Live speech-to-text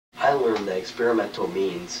I learned that experimental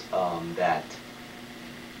means that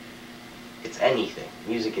it's anything.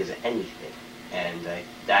 Music is anything, and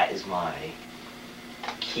that is my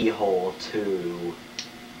keyhole to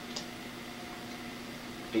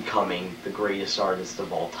becoming the greatest artist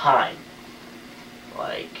of all time,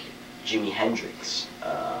 like Jimi Hendrix,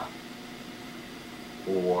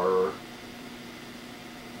 or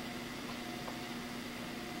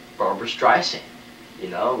Barbra Streisand. You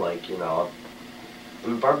know, like, you know, I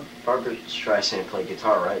mean, Barbra Streisand played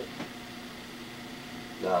guitar, right?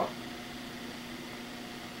 No.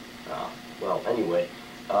 Oh, well, anyway,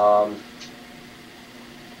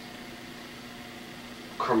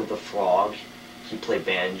 Kermit the Frog, he played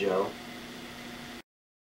banjo.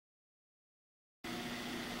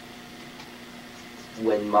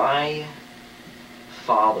 When my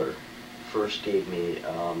father first gave me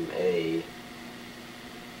a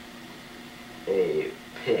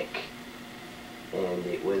pick, and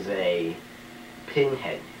it was a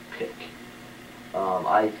pinhead pick,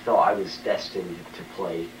 I thought I was destined to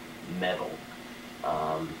play metal.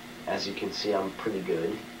 As you can see, I'm pretty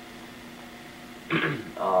good.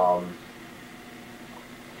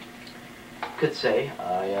 Could say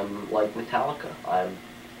I am like Metallica. I'm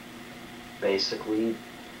basically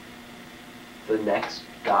the next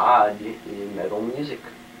god in metal music.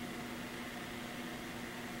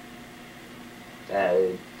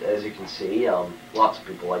 As you can see, lots of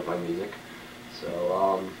people like my music,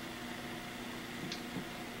 so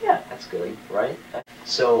yeah, that's good, right?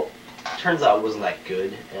 So turns out I wasn't that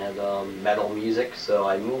good at metal music, so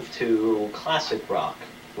I moved to classic rock,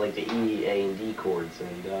 like the E, A, and D chords,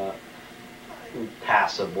 and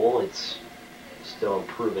passable. It's still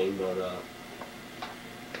improving, but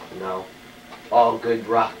you know, all good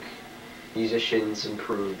rock musicians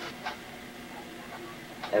improve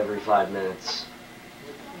every 5 minutes.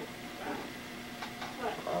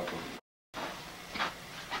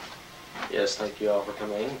 Yes, thank you all for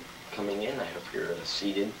coming in. I hope you're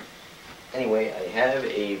seated. Anyway, I have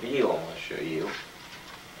a video I want to show you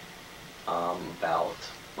about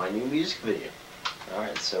my new music video.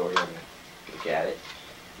 Alright, so we're going to look at it,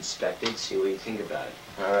 inspect it, see what you think about it.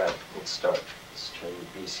 Alright, let's start. Let's turn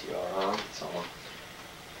the VCR on. It's on.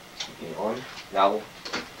 It's on. Now,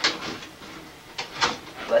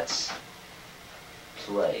 let's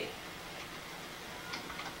play.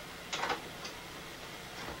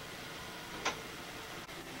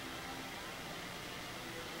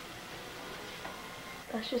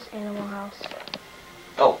 That's just Animal House.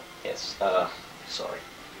 Oh, yes, sorry.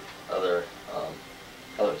 Other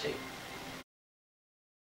tape.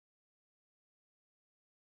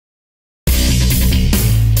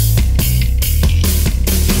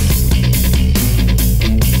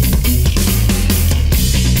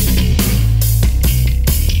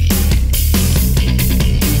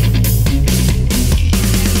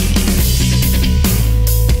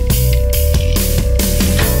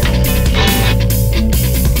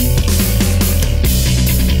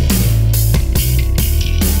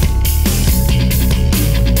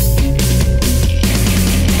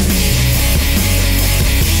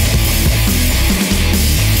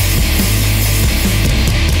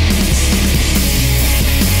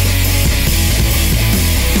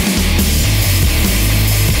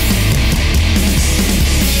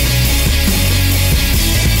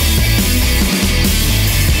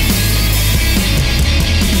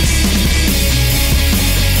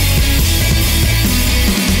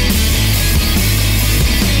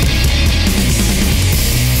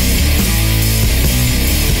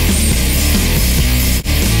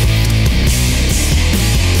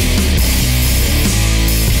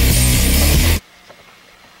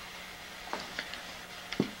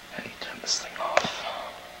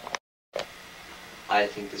 I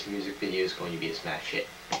think this music video is going to be a smash hit.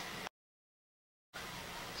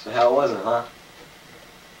 So how was it, huh?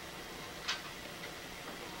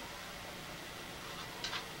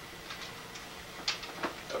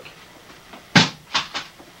 Okay.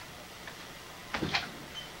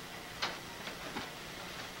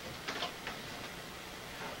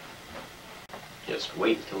 Just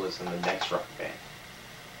wait until it's in the next rock band.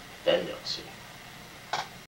 Then you'll see.